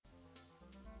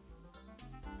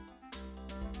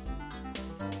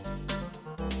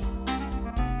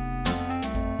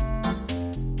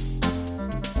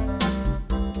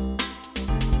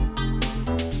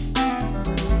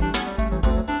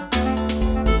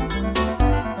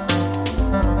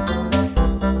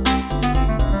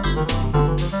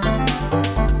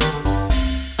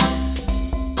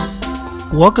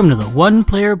Welcome to the One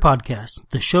Player Podcast,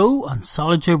 the show on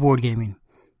solitaire board gaming.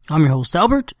 I'm your host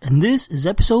Albert, and this is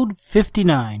episode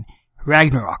 59,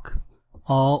 Ragnarok,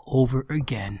 all over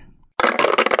again.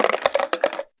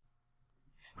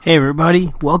 Hey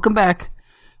everybody, welcome back.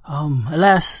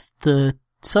 Alas, the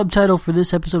subtitle for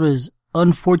this episode is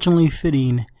unfortunately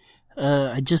fitting.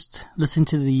 I just listened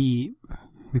to the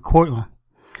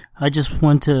I just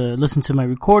went to listen to my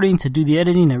recording to do the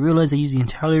editing. I realized I used the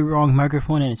entirely wrong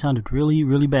microphone and it sounded really,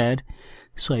 really bad.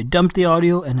 So I dumped the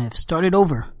audio and I've started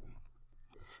over.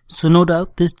 So no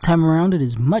doubt this time around it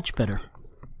is much better.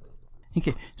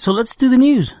 Okay, so let's do the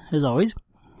news, as always.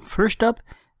 First up,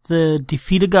 the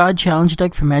Defeat a God challenge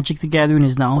deck for Magic the Gathering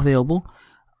is now available.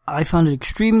 I found it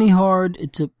extremely hard.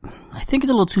 I think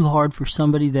it's a little too hard for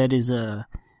somebody that is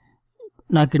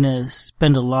not going to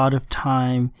spend a lot of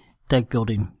time deck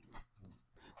building.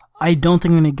 I don't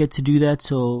think I'm going to get to do that,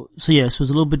 so yes, was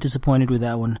a little bit disappointed with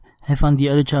that one. I found the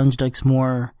other challenge decks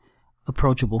more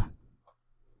approachable.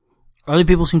 Other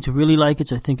people seem to really like it,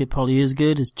 so I think it probably is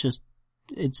good.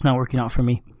 It's not working out for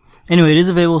me. Anyway, it is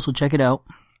available, so check it out.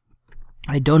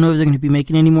 I don't know if they're going to be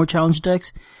making any more challenge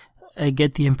decks. I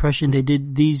get the impression they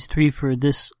did these three for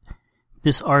this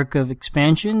arc of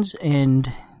expansions,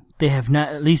 and they have not,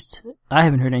 at least I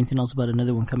haven't heard anything else about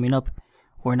another one coming up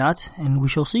or not, and we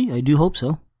shall see. I do hope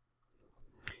so.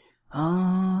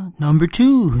 Number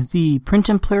 2, the print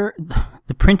and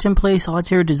play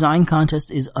solitaire design contest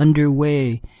is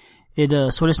underway. It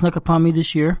sort of snuck upon me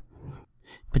this year,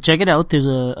 but check it out. There's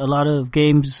a lot of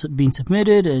games being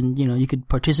submitted, and you could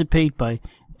participate by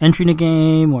entering a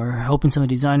game or helping some of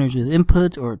the designers with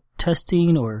input or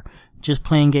testing or just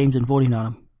playing games and voting on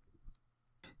them.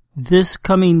 This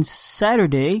coming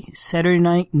Saturday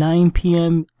night, 9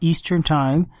 p.m. Eastern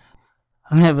Time,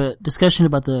 I'm going to have a discussion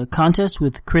about the contest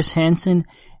with Chris Hansen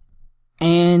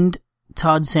and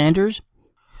Todd Sanders.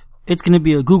 It's going to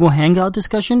be a Google Hangout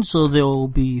discussion, so there will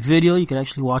be video. You could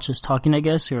actually watch us talking, I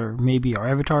guess, or maybe our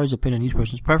avatars, depending on each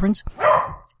person's preference.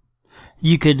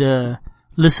 You could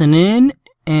listen in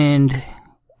and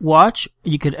watch.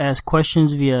 You could ask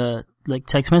questions via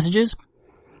text messages,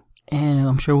 and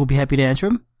I'm sure we'll be happy to answer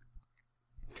them.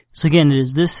 So again, it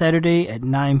is this Saturday at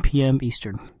 9 p.m.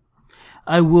 Eastern.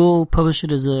 I will publish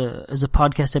it as a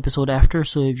podcast episode after,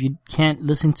 so if you can't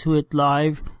listen to it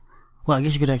live, well, I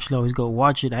guess you could actually always go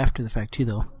watch it after the fact too,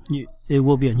 though. It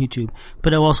will be on YouTube,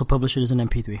 but I'll also publish it as an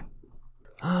MP3.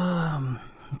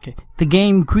 Okay. The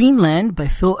game Greenland by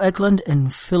Phil Eklund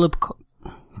and Philip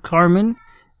Klarman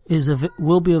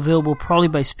will be available probably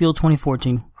by Spiel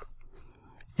 2014.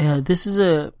 This is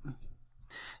a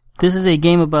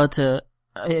game about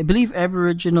I believe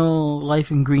Aboriginal life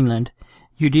in Greenland.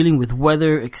 You're dealing with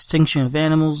weather, extinction of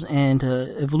animals, and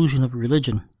evolution of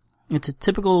religion. It's a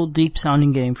typical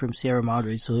deep-sounding game from Sierra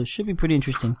Madre, so it should be pretty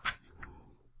interesting.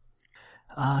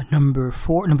 Number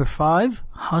 5,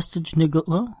 Hostage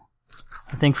Negotiator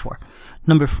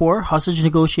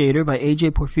by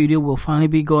AJ Porfirio will finally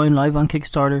be going live on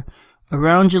Kickstarter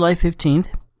around July 15th.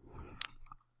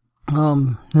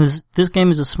 This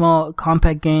game is a small,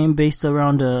 compact game based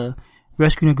around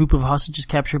rescuing a group of hostages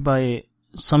captured by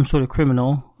some sort of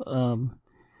criminal,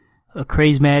 a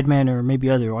crazed madman, or maybe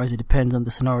otherwise. It depends on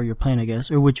the scenario you're playing, I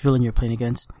guess, or which villain you're playing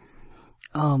against.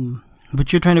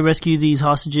 But you're trying to rescue these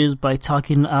hostages by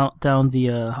talking down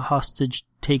the hostage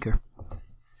taker.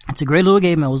 It's a great little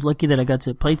game. I was lucky that I got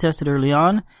to play test it early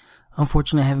on.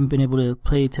 Unfortunately, I haven't been able to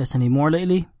play test anymore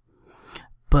lately.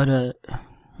 But if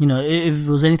it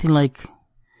was anything like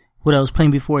what I was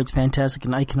playing before, it's fantastic,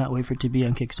 and I cannot wait for it to be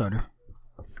on Kickstarter.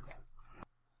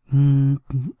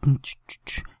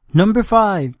 Number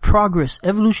 5, Progress,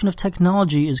 Evolution of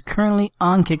Technology is currently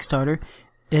on Kickstarter.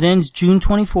 It ends June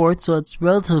 24th, so it's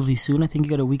relatively soon. I think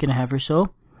you got a week and a half or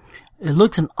so. It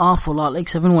looks an awful lot like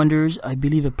Seven Wonders. I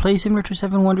believe it plays similar to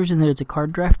Seven Wonders in that it's a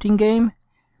card drafting game.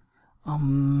 But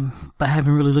I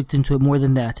haven't really looked into it more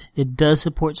than that. It does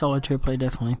support solitaire play,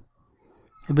 definitely.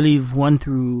 I believe 1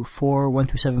 through 4, 1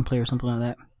 through 7 play or something like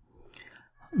that.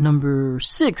 Number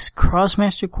 6,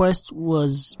 Crossmaster Quest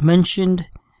was mentioned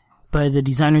by the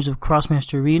designers of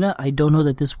Crossmaster Arena. I don't know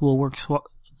that this will work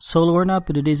solo or not,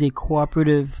 but it is a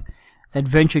cooperative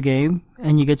adventure game,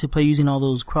 and you get to play using all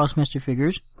those Crossmaster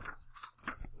figures.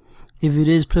 If it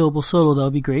is playable solo, that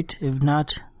would be great. If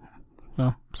not,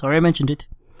 well, sorry I mentioned it.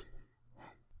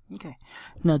 Okay.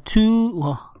 Now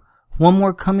one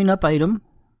more coming up item.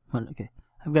 Okay.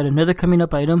 I've got another coming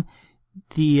up item.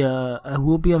 I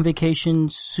will be on vacation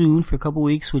soon for a couple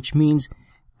weeks, which means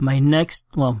the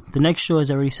next show, as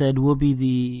I already said, will be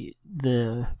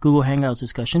the Google Hangouts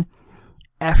discussion.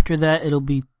 After that, it'll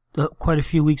be quite a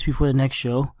few weeks before the next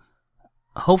show.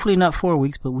 hopefully not 4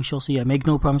 weeks, but we shall see. I make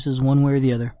no promises one way or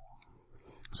the other.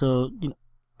 So,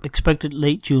 expect it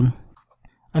late June.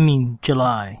 I mean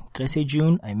July. Did I say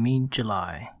June? I mean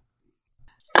July.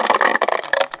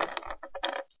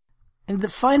 And the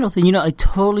final thing, I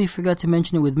totally forgot to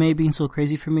mention it with May being so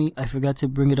crazy for me. I forgot to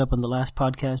bring it up on the last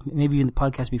podcast, maybe even the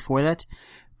podcast before that.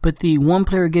 But the One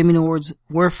Player Gaming Awards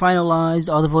were finalized,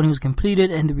 all the voting was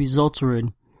completed, and the results were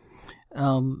in.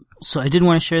 So I did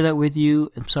want to share that with you.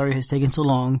 I'm sorry it has taken so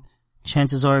long.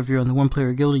 Chances are if you're on the One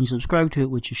Player Guild and you subscribe to it,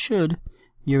 which you should,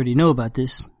 you already know about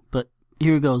this. But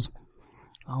here it goes.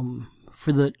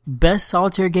 For the best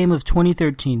solitaire game of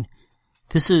 2013,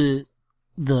 this is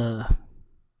the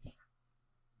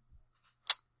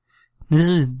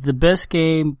best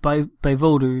game by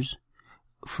voters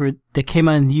that came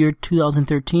out in the year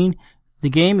 2013. The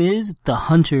game is The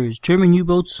Hunters, German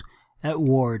U-Boats at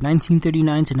War, 1939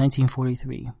 to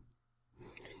 1943.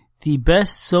 The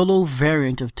best solo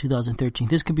variant of 2013.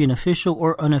 This could be an official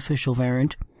or unofficial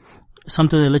variant.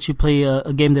 Something that lets you play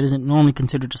a game that isn't normally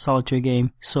considered a solitaire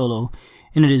game solo.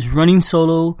 And it is Running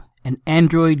Solo, an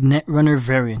Android Netrunner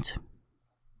variant.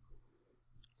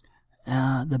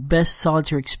 The best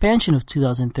solitaire expansion of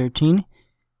 2013.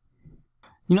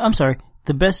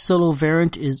 The best solo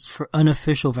variant is for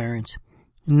unofficial variants.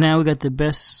 Now we got the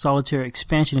best solitaire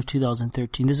expansion of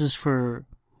 2013. This is for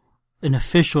an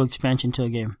official expansion to a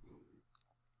game.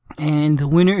 And the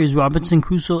winner is Robinson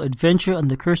Crusoe Adventure on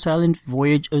the Cursed Island,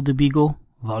 Voyage of the Beagle,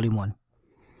 Volume 1.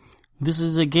 This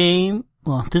is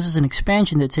an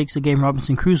expansion that takes the game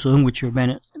Robinson Crusoe, in which you're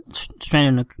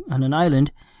stranded on an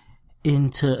island,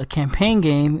 into a campaign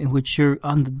game in which you're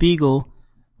on the Beagle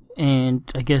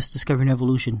and, I guess, discovering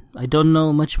evolution. I don't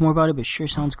know much more about it, but sure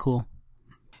sounds cool.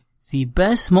 The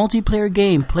best multiplayer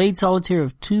game played solitaire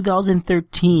of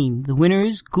 2013. The winner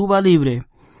is Cuba Libre.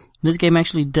 This game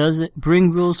actually does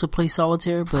bring rules to play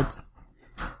solitaire, but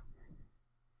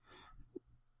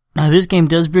now this game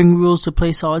does bring rules to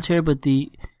play solitaire, but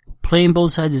the playing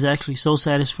both sides is actually so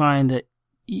satisfying that,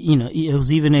 it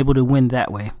was even able to win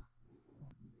that way.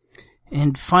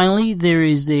 And finally, there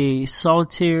is a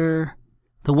solitaire,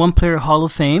 the One Player Hall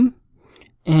of Fame,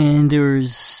 and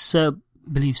there's, I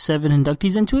believe, 7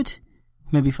 inductees into it,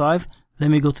 maybe 5.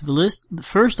 Let me go through the list.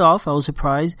 First off, I was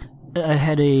surprised. I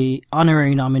had a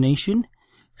honorary nomination,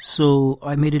 so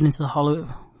I made it into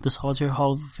the Solitaire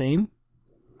Hall of Fame.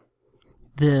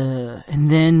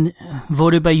 And then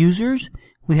voted by users,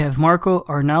 we have Marco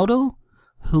Arnaudo,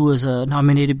 who was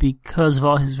nominated because of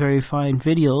all his very fine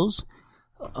videos.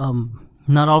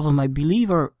 Not all of them, I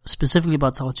believe, are specifically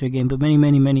about solitaire game, but many,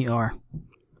 many, many are.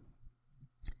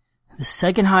 The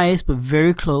second highest, but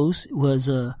very close, was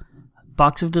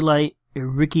Box of Delight,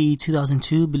 Ricky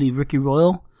 2002, I believe Ricky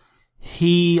Royal.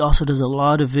 He also does a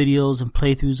lot of videos and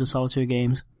playthroughs of solitaire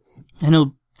games. I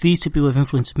know these two people have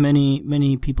influenced many,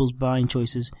 many people's buying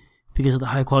choices because of the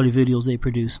high quality videos they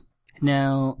produce.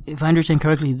 Now, if I understand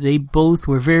correctly, they both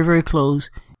were very, very close,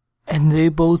 and they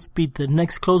both beat the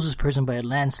next closest person by a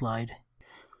landslide.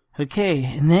 Okay,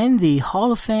 and then the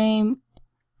Hall of Fame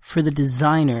for the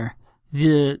designer.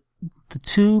 The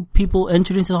two people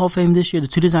entered into the Hall of Fame this year, the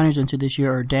two designers entered this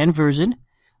year are Dan Verson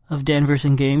of Dan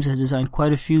Verson Games, has designed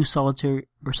quite a few solitaire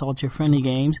or solitaire friendly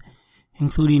games,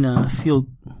 including Field.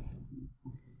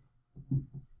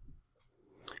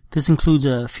 This includes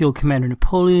Field Commander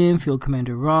Napoleon, Field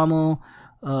Commander Rommel,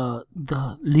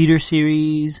 the Leader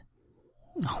series,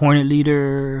 Hornet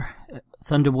Leader,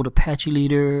 Thunderbolt Apache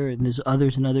Leader, and there's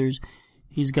others and others.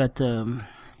 He's got, and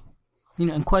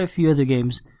quite a few other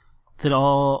games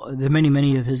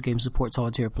many of his games support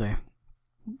solitaire play.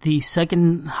 The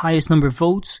second highest number of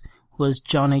votes was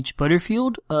John H.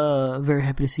 Butterfield. Very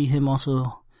happy to see him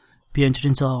also be entered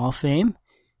into the Hall of Fame.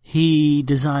 He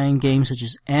designed games such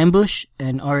as Ambush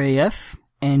and RAF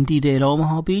and D-Day at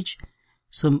Omaha Beach.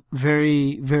 Some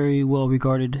very, very well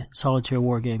regarded solitaire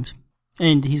war games.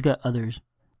 And he's got others.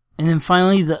 And then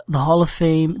finally, the Hall of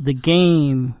Fame, two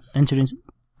games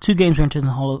were entered in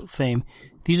the Hall of Fame.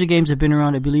 These are games that have been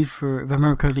around, I believe, if I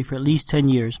remember correctly, for at least 10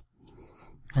 years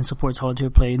and support solitaire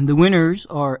play. And the winners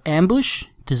are Ambush,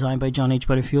 designed by John H.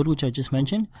 Butterfield, which I just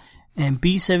mentioned, and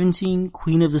B-17,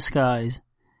 Queen of the Skies.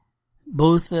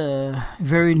 Both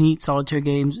very neat solitaire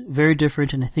games, very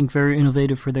different, and I think very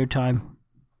innovative for their time.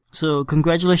 So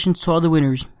congratulations to all the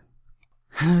winners.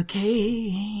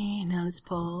 Okay, now let's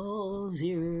pause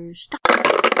here. Stop.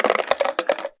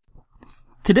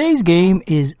 Today's game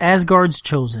is Asgard's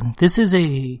Chosen. This is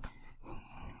a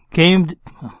game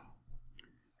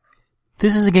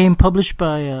published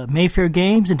by Mayfair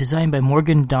Games and designed by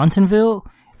Morgan Dontonville.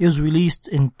 It was released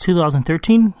in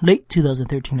 2013, late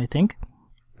 2013, I think.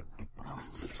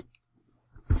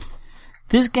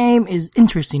 This game is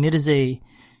interesting.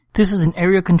 This is an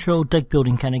area control deck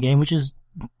building kind of game, which is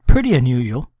pretty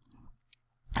unusual.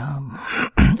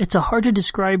 It's a hard to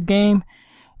describe game,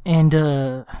 and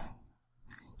the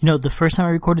first time I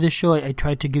recorded this show, I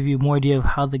tried to give you more idea of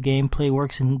how the gameplay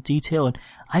works in detail, and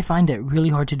I find that really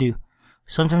hard to do.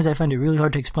 Sometimes I find it really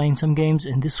hard to explain some games,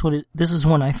 and this is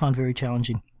one I found very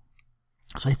challenging.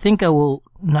 So I think I will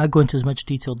not go into as much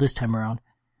detail this time around.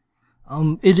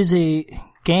 It is a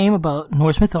game about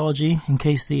Norse mythology, in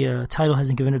case the title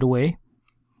hasn't given it away.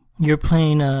 You're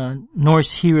playing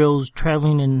Norse heroes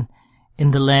traveling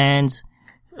in the lands,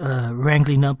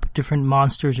 wrangling up different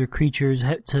monsters or creatures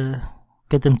to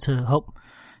get them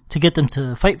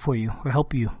to fight for you or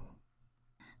help you.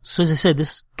 So as I said,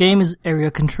 this game is area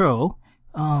control.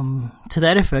 To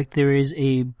that effect, there is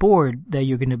a board that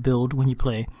you're going to build when you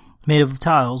play, made of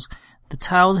tiles. The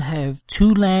tiles have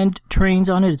 2 land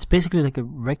terrains on it. It's basically like a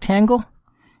rectangle,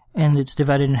 and it's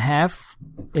divided in half,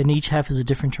 and each half is a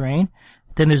different terrain.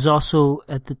 Then there's also,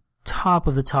 at the top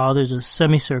of the tile, there's a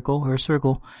semicircle, or a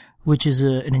circle, which is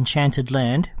an enchanted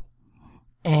land.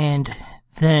 And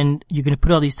then you're going to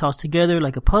put all these tiles together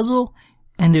like a puzzle,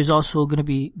 and there's also going to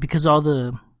be, because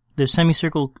there's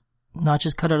semicircle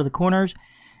notches cut out of the corners,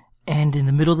 and in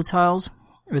the middle of the tiles,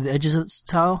 or the edges of the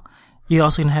tile, you're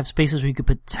also going to have spaces where you could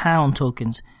put town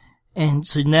tokens. And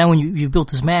so now when you've built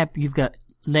this map, you've got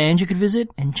lands you could visit,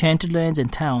 enchanted lands,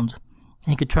 and towns.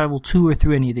 And you could travel to or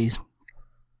through any of these.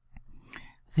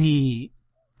 The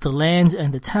lands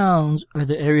and the towns are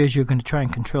the areas you're going to try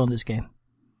and control in this game.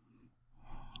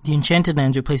 The enchanted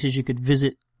lands are places you could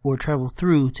visit or travel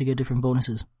through to get different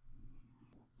bonuses.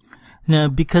 Now,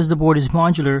 because the board is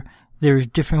modular, there's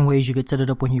different ways you could set it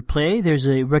up when you play. There's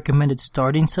a recommended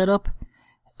starting setup,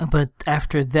 but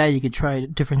after that you could try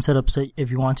different setups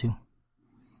if you want to.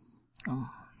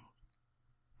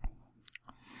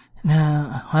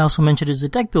 Now, I also mentioned it's a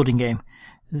deck building game.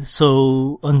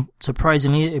 So,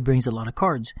 unsurprisingly, it brings a lot of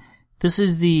cards. This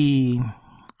is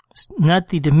not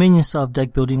the Dominion style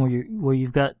deck building where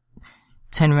you've got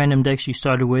 10 random decks you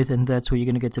started with and that's where you're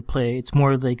going to get to play. It's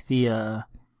more like the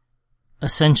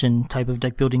Ascension type of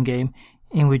deck building game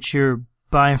in which you're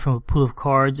buying from a pool of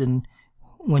cards, and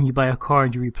when you buy a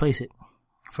card, you replace it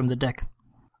from the deck.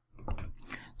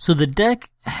 So the deck,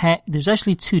 there's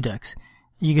actually 2 decks.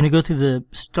 You're going to go through the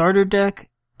starter deck,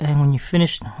 and when you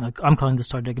finish, like I'm calling the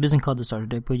starter deck, it isn't called the starter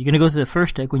deck, but you're going to go through the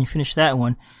first deck. When you finish that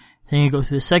one, then you go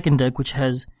through the second deck, which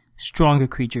has stronger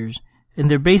creatures.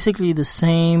 And they're basically the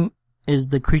same as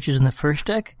the creatures in the first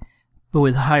deck, but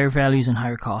with higher values and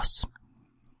higher costs.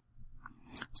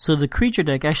 So the creature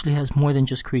deck actually has more than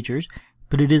just creatures,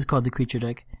 but it is called the creature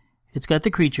deck. It's got the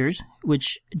creatures,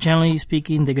 which generally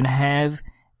speaking, they're going to have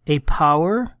a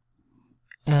power,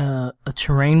 a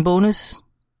terrain bonus,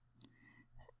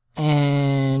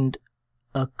 and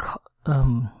a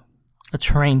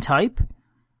terrain type,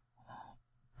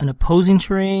 an opposing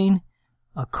terrain,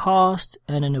 a cost,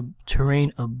 and a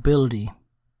terrain ability.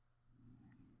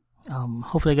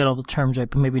 Hopefully I got all the terms right,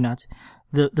 but maybe not.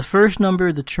 The first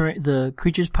number, the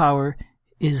creature's power,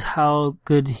 is how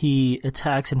good he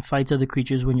attacks and fights other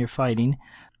creatures when you're fighting.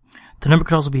 The number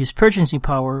could also be his purchasing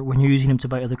power when you're using him to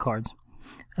buy other cards.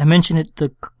 I mentioned it,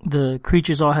 the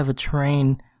creatures all have a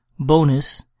terrain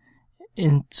bonus,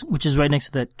 which is right next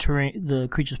to that terrain, the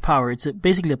creature's power. It's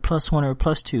basically a +1 or a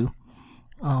 +2.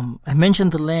 I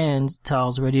mentioned the land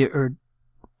tiles already, or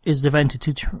is divided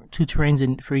into two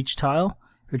terrains for each tile,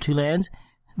 or 2 lands.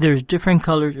 There's different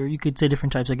colors, or you could say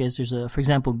different types, I guess. There's for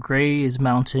example, gray is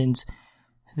mountains.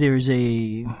 There's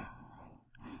a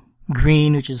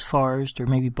green, which is forest, or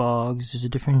maybe bogs. There's a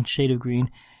different shade of green.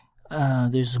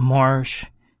 There's marsh.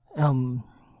 I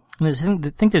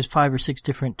think there's 5 or 6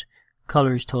 different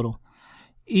colors total.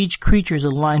 Each creature is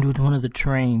aligned with one of the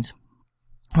terrains,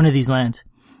 one of these lands.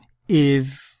 Maybe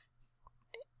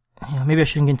I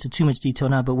shouldn't get into too much detail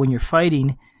now, but when you're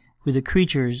fighting with the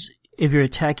creatures, if you're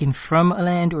attacking from a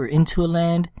land or into a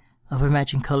land of a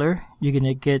matching color, you're going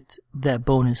to get that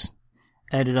bonus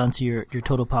added onto your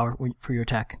total power for your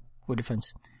attack or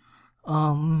defense.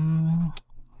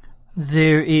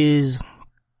 There is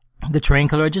the terrain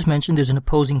color I just mentioned. There's an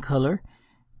opposing color.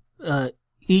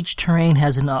 Each terrain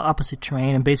has an opposite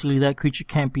terrain, and basically that creature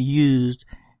can't be used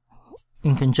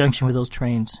in conjunction with those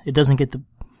terrains.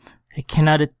 It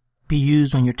cannot be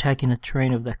used when you're attacking a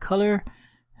terrain of that color.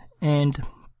 And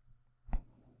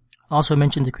also I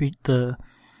mentioned the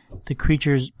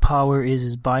creature's power is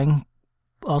his buying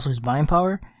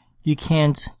power. You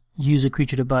can't use a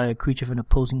creature to buy a creature of an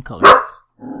opposing color.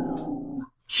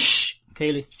 Shh!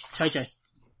 Kaylee. Chai.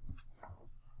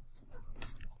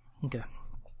 Okay.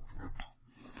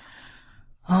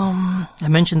 I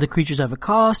mentioned the creatures have a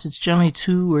cost. It's generally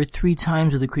 2 or 3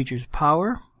 times of the creature's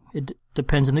power. It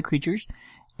depends on the creatures.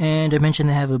 And I mentioned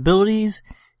they have abilities.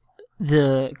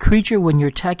 The creature, when you're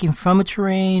attacking from a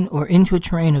terrain or into a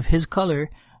terrain of his color,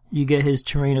 you get his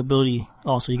terrain ability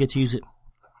also. You get to use it.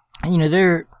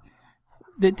 And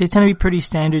they tend to be pretty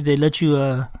standard. They let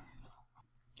you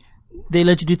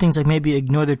do things like maybe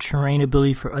ignore the terrain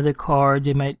ability for other cards.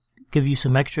 They might give you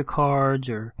some extra cards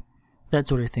or that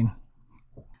sort of thing.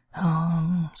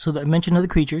 So I mentioned other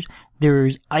creatures.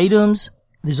 There's items.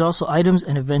 There's also items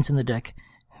and events in the deck.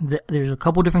 There's a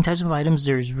couple different types of items.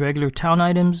 There's regular town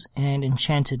items and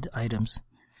enchanted items.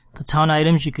 The town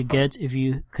items you could get if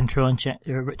you control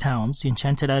towns. The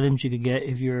enchanted items you could get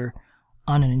if you're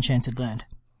on an enchanted land.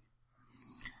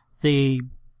 They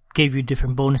gave you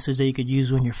different bonuses that you could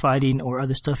use when you're fighting or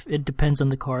other stuff. It depends on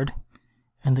the card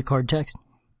and the card text.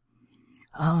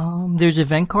 There's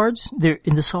event cards.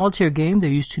 In the solitaire game, they're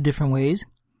used 2 different ways.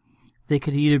 They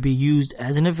could either be used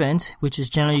as an event, which is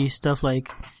generally stuff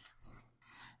like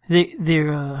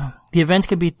the events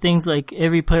could be things like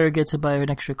every player gets to buy an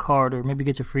extra card, or maybe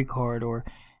gets a free card, or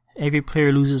every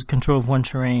player loses control of one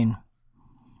terrain.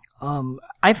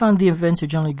 I found the events are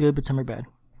generally good, but some are bad.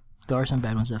 There are some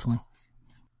bad ones, definitely.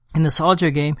 In the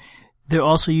solitaire game, they're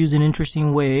also used in an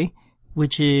interesting way,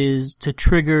 which is to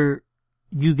trigger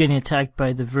you getting attacked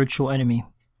by the virtual enemy.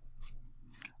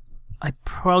 I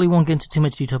probably won't get into too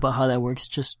much detail about how that works,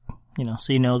 just,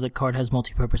 so you know the card has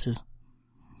multi-purposes.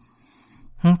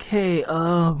 Okay,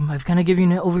 I've kind of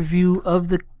given you an overview of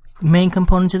the main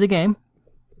components of the game.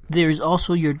 There's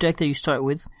also your deck that you start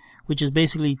with, which is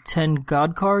basically 10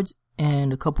 god cards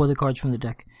and a couple other cards from the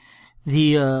deck.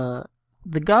 The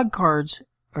god cards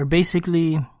are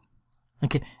basically,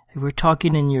 okay, if we're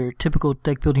talking in your typical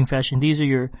deck building fashion, these are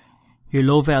your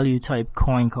low value type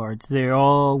coin cards. They're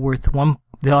all worth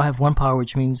they all have 1 power,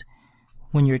 which means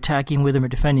when you're attacking with them or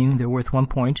defending, they're worth 1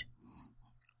 point.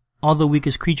 All the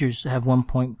weakest creatures have 1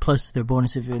 point, plus their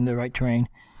bonus if you're in the right terrain.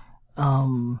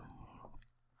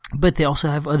 But they also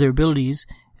have other abilities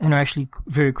and are actually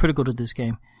very critical to this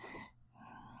game.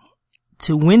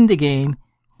 To win the game,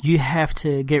 you have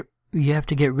to get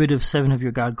rid of 7 of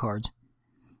your god cards.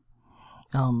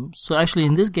 So actually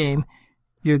in this game,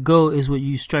 your goal is what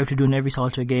you strive to do in every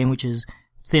solitaire game, which is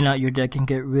thin out your deck and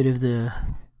get rid of the...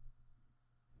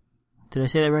 Did I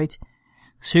say that right?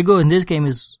 So your goal in this game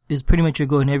is pretty much your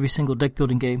goal in every single deck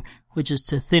building game, which is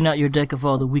to thin out your deck of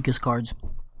all the weakest cards.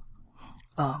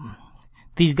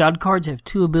 These god cards have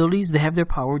 2 abilities. They have their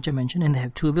power, which I mentioned, and they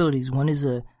have 2 abilities. One is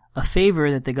a favor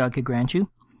that the god could grant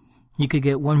you. You could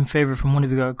get 1 favor from one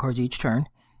of your god cards each turn.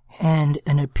 And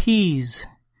an appease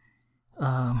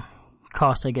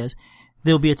cost, I guess.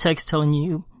 There'll be a text telling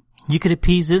you could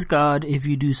appease this god if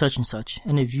you do such and such.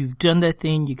 And if you've done that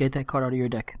thing, you get that card out of your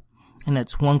deck. And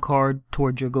that's 1 card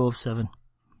towards your goal of 7.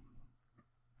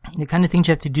 The kind of things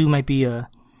you have to do might be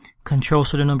control a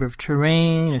certain number of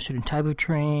terrain, a certain type of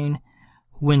terrain,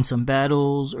 win some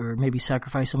battles, or maybe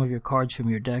sacrifice some of your cards from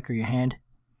your deck or your hand.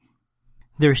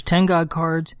 There's 10 god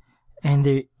cards, and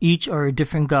they each are a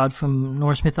different god from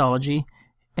Norse mythology,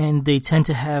 and they tend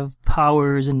to have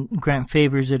powers and grant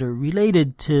favors that are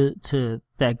related to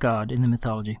that god in the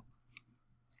mythology.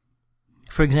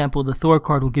 For example, the Thor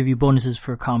card will give you bonuses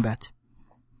for combat.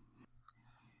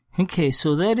 Okay,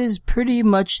 so that is pretty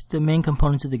much the main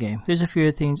components of the game. There's a few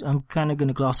other things. I'm kind of going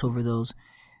to gloss over those.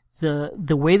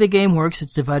 The way the game works,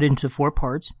 it's divided into 4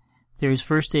 parts. There's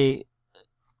first it's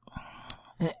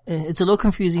a little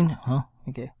confusing.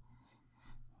 Okay.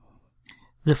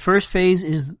 The first phase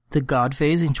is the god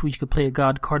phase, in which you could play a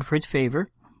god card for its favor.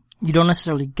 You don't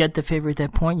necessarily get the favor at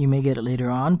that point. You may get it later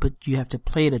on, but you have to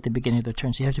play it at the beginning of the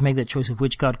turn. So you have to make that choice of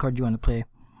which god card you want to play.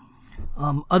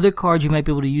 Other cards you might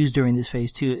be able to use during this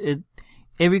phase too.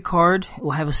 Every card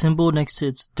will have a symbol next to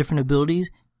its different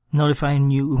abilities, notifying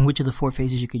you in which of the 4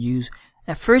 phases you could use.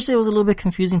 At first it was a little bit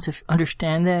confusing to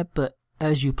understand that, but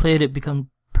as you play it becomes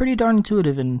pretty darn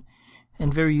intuitive and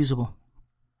very usable.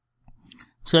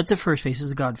 So that's the first phase, is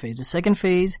the god phase. The second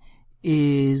phase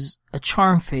is a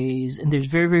charm phase, and there's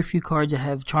very, very few cards that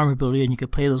have charm ability, and you can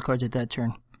play those cards at that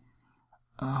turn.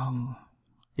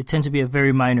 It tends to be a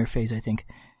very minor phase, I think.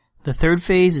 The third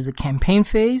phase is a campaign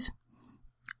phase.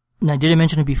 Now, I didn't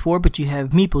mention it before, but you have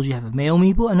meeples. You have a male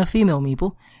meeple and a female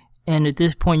meeple, and at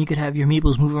this point you could have your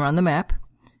meeples move around the map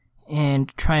and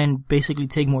try and basically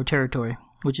take more territory,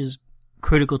 which is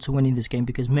critical to winning this game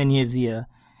because many of the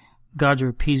gods are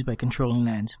appeased by controlling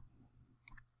lands.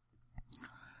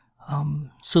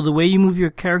 So the way you move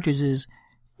your characters is,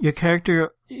 your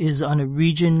character is on a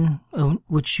region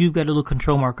which you've got a little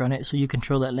control mark on it, so you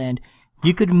control that land.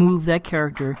 You could move that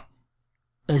character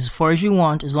as far as you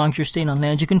want, as long as you're staying on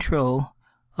land you control,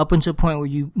 up until a point where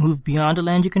you move beyond the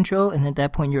land you control, and at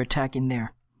that point you're attacking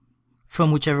there,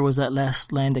 from whichever was that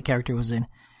last land the character was in.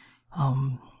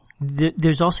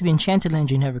 There's also the enchanted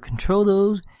land. You never control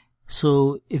those.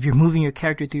 So if you're moving your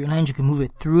character through your land, you can move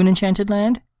it through an enchanted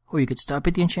land, or you could stop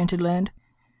at the enchanted land.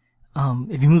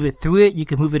 If you move it through it, you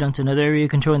could move it onto another area you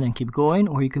control and then keep going,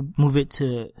 or you could move it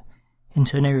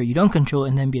into an area you don't control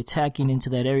and then be attacking into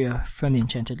that area from the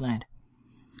enchanted land.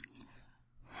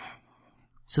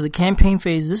 So the campaign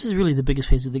phase, this is really the biggest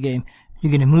phase of the game.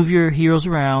 You're going to move your heroes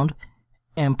around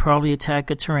and probably attack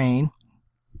a terrain.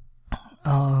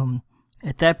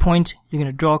 At that point, you're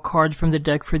going to draw cards from the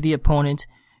deck for the opponent.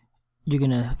 You're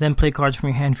going to then play cards from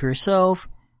your hand for yourself.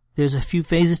 There's a few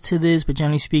phases to this, but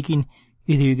generally speaking,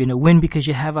 either you're going to win because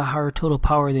you have a higher total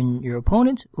power than your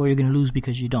opponent, or you're going to lose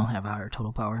because you don't have a higher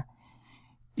total power.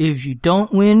 If you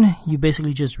don't win, you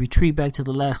basically just retreat back to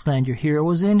the last land your hero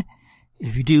was in.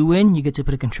 If you do win, you get to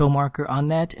put a control marker on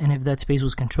that, and if that space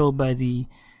was controlled by the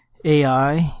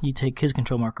AI, you take his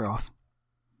control marker off.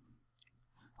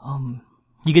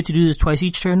 You get to do this twice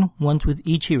each turn, once with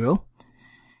each hero.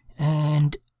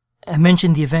 And I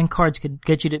mentioned the event cards could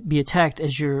get you to be attacked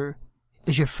as you're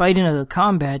fighting a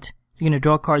combat. You're going to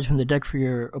draw cards from the deck for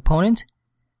your opponent,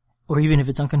 or even if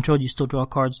it's uncontrolled, you still draw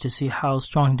cards to see how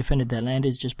strongly defended that land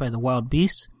is just by the wild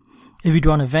beasts. If you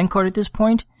draw an event card at this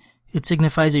point, it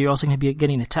signifies that you're also going to be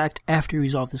getting attacked after you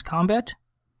resolve this combat.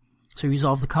 So you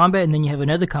resolve the combat, and then you have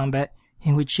another combat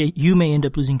in which you may end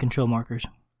up losing control markers.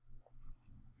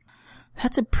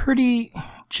 That's a pretty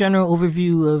general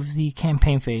overview of the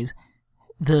campaign phase.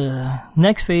 The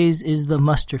next phase is the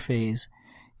muster phase,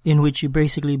 in which you're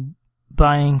basically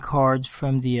buying cards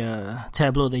from the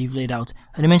tableau that you've laid out.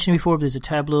 I mentioned before, there's a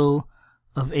tableau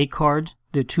of 8 cards.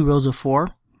 There are 2 rows of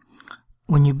 4.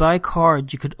 When you buy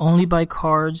cards, you could only buy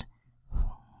creatures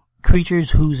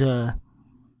whose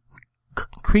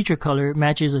creature color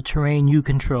matches a terrain you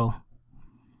control.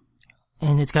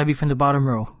 And it's gotta be from the bottom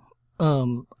row.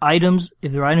 Items,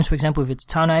 if there are items, for example, if it's a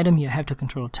town item, you have to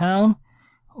control a town.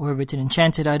 Or if it's an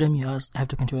enchanted item, you have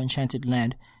to control enchanted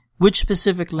land. Which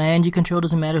specific land you control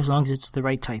doesn't matter as long as it's the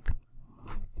right type.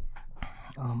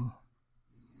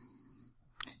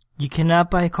 You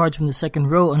cannot buy cards from the second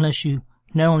row unless you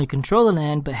not only control the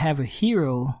land, but have a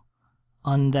hero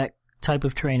on that type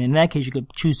of terrain. In that case, you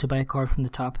could choose to buy a card from the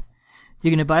top.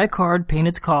 You're going to buy a card, paying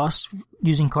its cost,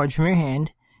 using cards from your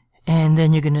hand, and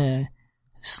then you're going to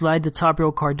slide the top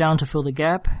row card down to fill the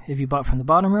gap if you bought from the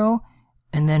bottom row,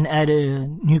 and then add a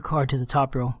new card to the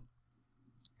top row.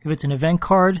 If it's an event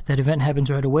card, that event happens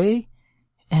right away,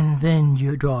 and then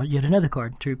you draw yet another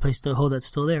card to replace the hole that's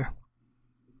still there.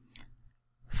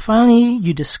 Finally,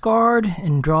 you discard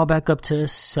and draw back up to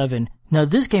 7. Now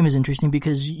this game is interesting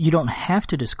because you don't have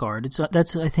to discard.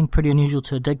 That's, I think, pretty unusual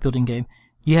to a deck building game.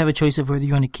 You have a choice of whether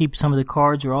you want to keep some of the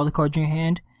cards or all the cards in your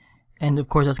hand, and of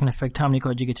course that's going to affect how many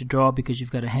cards you get to draw because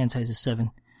you've got a hand size of 7.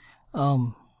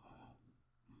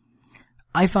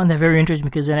 I found that very interesting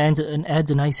because it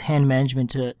adds a nice hand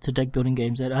management to deck building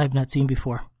games that I have not seen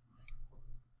before.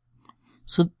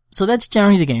 So that's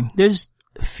generally the game. There's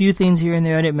a few things here and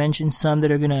there I didn't mention, some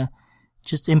that are gonna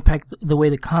just impact the way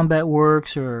the combat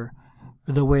works or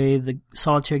the way the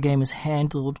solitaire game is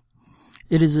handled.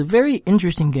 It is a very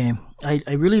interesting game. I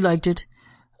really liked it.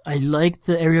 I like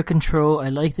the area control. I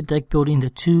like the deck building. The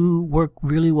two work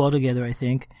really well together, I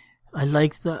think. I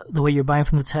like the way you're buying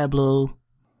from the tableau.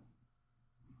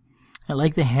 I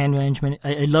like the hand management.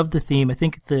 I love the theme. I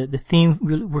think the theme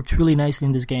really works really nicely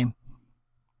in this game.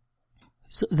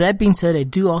 So that being said, I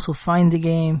do also find the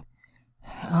game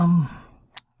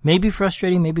maybe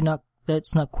frustrating, maybe not.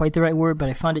 That's not quite the right word, but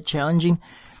I found it challenging.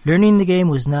 Learning the game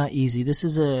was not easy. This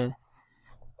is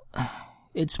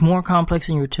it's more complex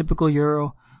than your typical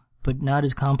Euro, but not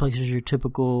as complex as your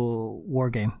typical war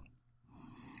game.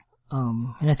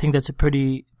 And I think that's a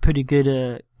pretty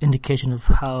good indication of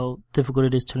how difficult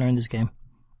it is to learn this game.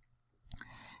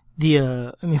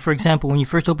 For example, when you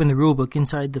first open the rulebook,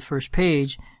 inside the first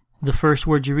page, the first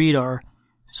words you read are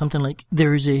something like,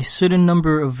 there is a certain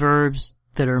number of verbs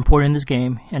that are important in this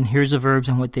game, and here's the verbs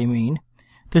and what they mean.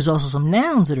 There's also some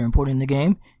nouns that are important in the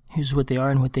game. Here's what they are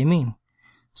and what they mean.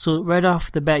 So right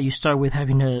off the bat, you start with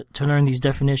having to learn these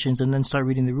definitions and then start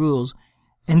reading the rules.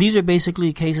 And these are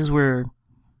basically cases where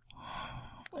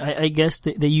I guess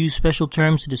they use special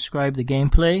terms to describe the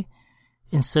gameplay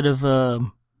instead of,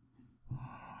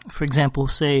 for example,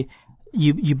 say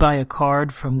you buy a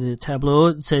card from the tableau,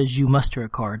 it says you muster a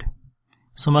card.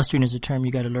 So mustering is a term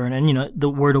you gotta learn, and the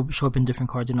word will show up in different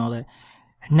cards and all that.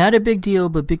 Not a big deal,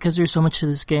 but because there's so much to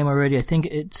this game already, I think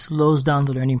it slows down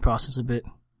the learning process a bit.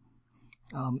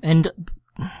 And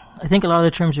I think a lot of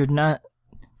the terms are not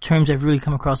terms I've really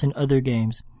come across in other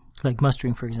games, like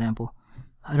mustering, for example.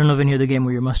 I don't know of any other game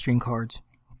where you're mustering cards.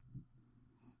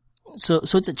 So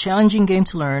it's a challenging game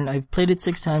to learn. I've played it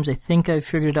 6 times. I think I've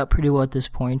figured it out pretty well at this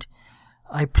point.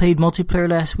 I played multiplayer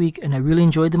last week, and I really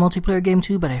enjoyed the multiplayer game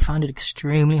too, but I found it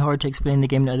extremely hard to explain the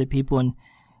game to other people, and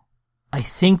I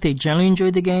think they generally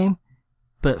enjoyed the game,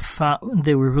 but found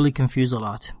they were really confused a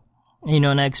lot. And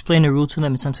I explained the rule to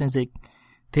them, and sometimes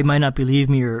they might not believe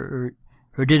me or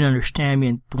didn't understand me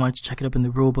and wanted to check it up in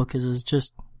the rule book, because it's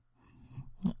just,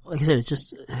 like I said,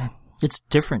 it's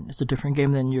different. It's a different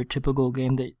game than your typical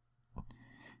game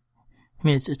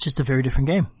it's just a very different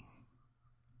game.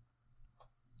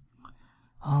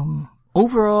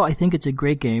 Overall, I think it's a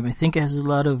great game. I think it has a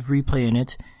lot of replay in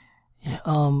it.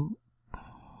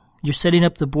 You're setting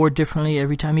up the board differently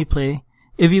every time you play.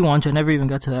 If you want to, I never even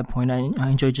got to that point. I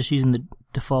enjoy just using the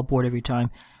default board every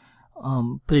time.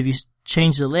 But if you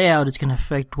change the layout, it's going to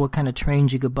affect what kind of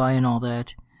terrains you could buy and all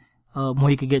that,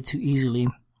 where you could get to easily.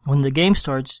 When the game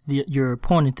starts, your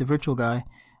opponent, the virtual guy,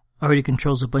 already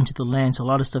controls a bunch of the land, so a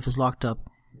lot of stuff is locked up.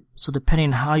 So depending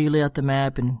on how you lay out the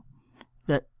map, and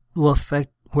that will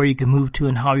affect where you can move to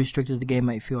and how restricted the game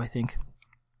might feel, I think.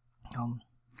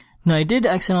 Now, I did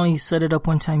accidentally set it up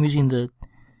one time using the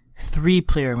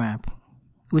 3-player map,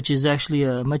 which is actually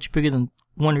much bigger than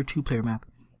 1 or 2-player map.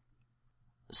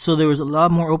 So there was a lot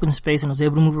more open space, and I was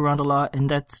able to move around a lot, and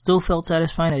that still felt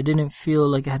satisfying. I didn't feel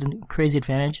like I had a crazy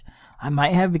advantage. I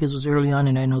might have, because it was early on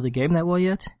and I didn't know the game that well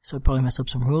yet, so I probably messed up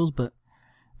some rules, but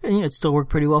it still worked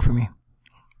pretty well for me.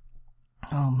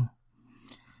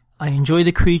 I enjoy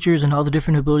the creatures and all the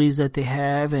different abilities that they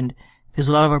have, and there's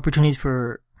a lot of opportunities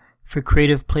for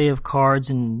creative play of cards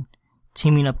and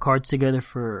teaming up cards together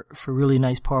for really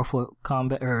nice, powerful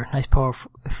combat, or nice,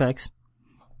 powerful effects.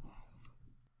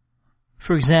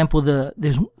 For example,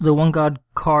 there's the one god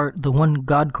card,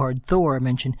 Thor I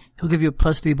mentioned. He'll give you a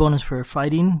 +3 bonus for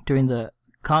fighting during the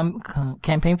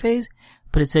campaign phase,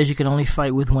 but it says you can only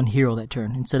fight with 1 hero that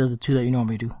turn instead of the 2 that you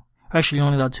normally do. Actually, you're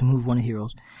only allowed to move 1 of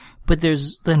heroes. But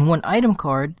there's then 1 item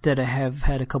card that I have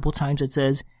had a couple times that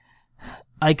says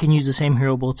I can use the same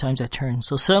hero both times that turn.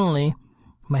 So suddenly,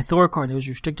 my Thor card that was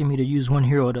restricting me to use 1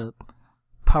 hero at a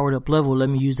powered up level let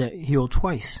me use that hero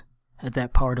twice at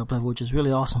that powered up level, which is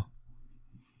really awesome.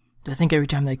 I think every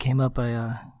time that came up,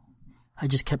 I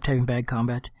just kept having bad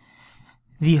combat.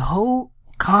 The whole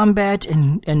combat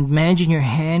and managing your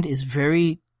hand is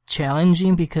very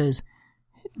challenging, because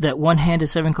that one hand of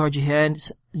 7 cards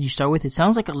you start with, it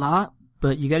sounds like a lot,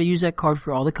 but you gotta use that card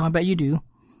for all the combat you do.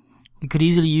 You could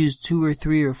easily use 2 or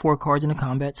 3 or 4 cards in a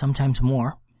combat, sometimes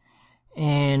more.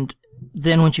 And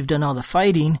then once you've done all the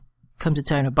fighting, comes the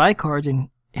time to buy cards, and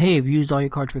hey, if you used all your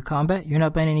cards for combat, you're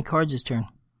not buying any cards this turn.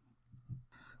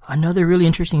 Another really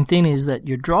interesting thing is that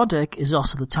your draw deck is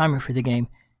also the timer for the game.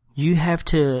 You have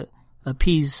to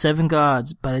appease 7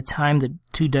 gods by the time the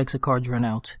 2 decks of cards run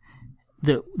out.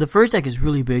 The first deck is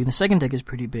really big, the second deck is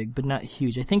pretty big, but not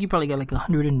huge. I think you probably got like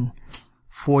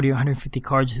 140 or 150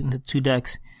 cards in the 2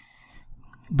 decks.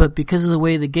 But because of the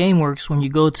way the game works, when you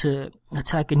go to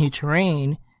attack a new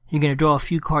terrain, you're going to draw a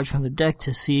few cards from the deck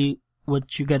to see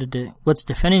what you got to do, what's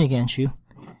defending against you.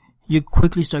 You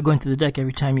quickly start going through the deck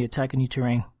every time you attack a new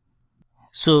terrain.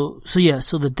 So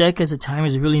the deck as a timer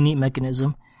is a really neat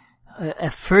mechanism.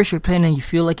 At first you're playing and you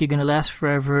feel like you're going to last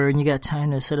forever, and you got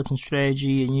time to set up some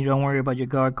strategy, and you don't worry about your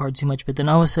guard card too much, but then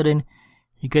all of a sudden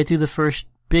you get through the first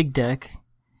big deck,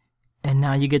 and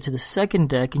now you get to the second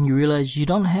deck, and you realize you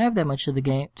don't have that much of the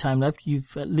game time left.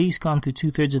 You've at least gone through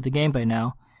 2/3 of the game by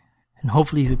now, and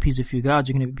hopefully if you appease a few gods,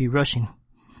 you're going to be rushing.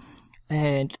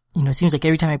 And, it seems like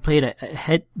every time I played, I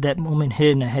had that moment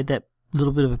hit, and I had that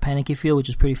little bit of a panicky feel, which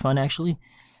is pretty fun, actually.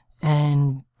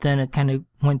 And then it kind of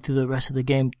went through the rest of the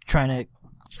game I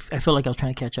felt like I was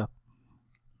trying to catch up.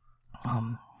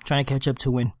 Trying to catch up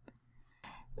to win.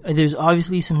 There's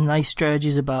obviously some nice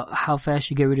strategies about how fast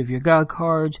you get rid of your god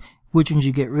cards, which ones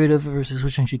you get rid of versus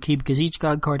which ones you keep, because each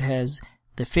god card has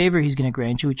the favor he's going to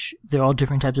grant you, which they're all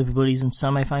different types of abilities, and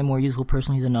some I find more useful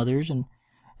personally than others, and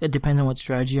it depends on what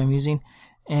strategy I'm using.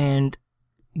 And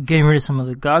getting rid of some of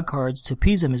the god cards to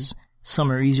appease them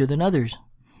some are easier than others.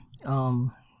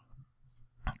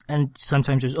 And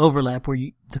sometimes there's overlap where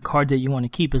the card that you want to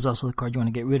keep is also the card you want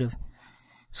to get rid of.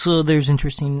 So there's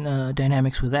interesting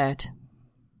dynamics with that.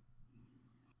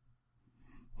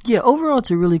 Yeah, overall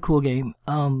it's a really cool game.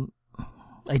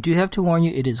 I do have to warn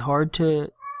you, it is hard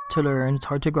to learn. It's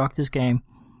hard to grok this game.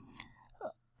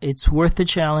 It's worth the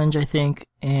challenge, I think,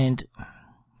 and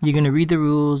you're going to read the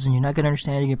rules and you're not going to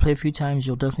understand. You're going to play a few times.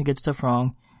 You'll definitely get stuff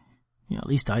wrong. At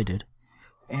least I did.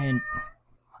 And,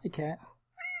 hi cat.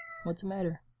 What's the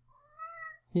matter?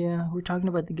 Yeah, we're talking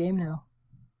about the game now.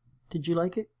 Did you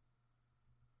like it?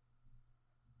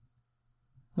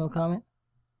 No comment?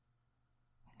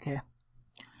 Okay.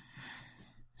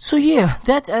 So yeah,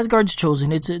 that's Asgard's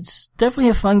Chosen. It's definitely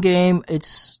a fun game.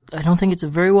 I don't think it's a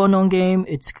very well known game.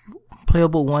 It's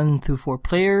playable 1 through 4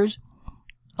 players.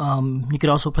 You could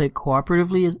also play it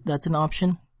cooperatively. That's an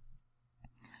option.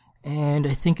 And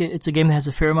I think it's a game that has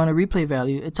a fair amount of replay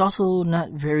value. It's also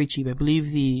not very cheap. I believe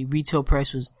the retail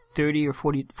price was $30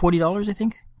 or $40, I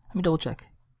think. Let me double check.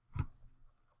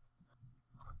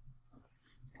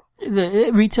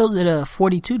 It retails at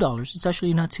 $42. It's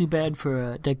actually not too bad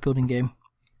for a deck building game.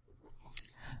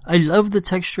 I love the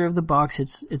texture of the box.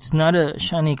 It's not a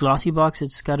shiny glossy box.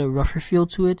 It's got a rougher feel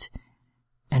to it.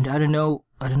 And I don't know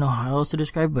how else to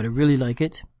describe it, but I really like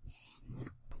it.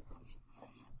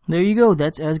 There you go.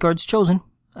 That's Asgard's Chosen.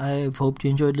 I hope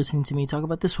you enjoyed listening to me talk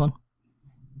about this one.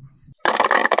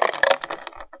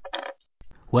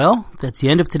 Well, that's the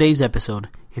end of today's episode.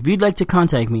 If you'd like to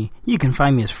contact me, you can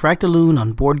find me as Fractaloon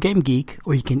on BoardGameGeek,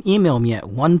 or you can email me at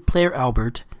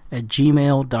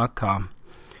oneplayeralbert@gmail.com.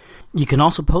 You can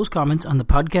also post comments on the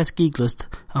Podcast Geek list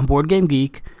on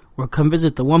BoardGameGeek, or come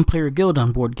visit the One Player Guild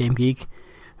on BoardGameGeek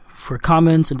for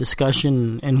comments and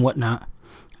discussion and whatnot.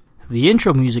 The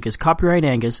intro music is copyright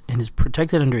Angus and is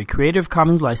protected under a Creative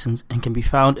Commons license and can be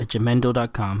found at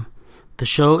jamendo.com. The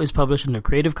show is published under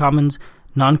Creative Commons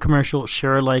non-commercial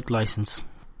share-alike license.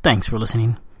 Thanks for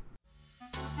listening.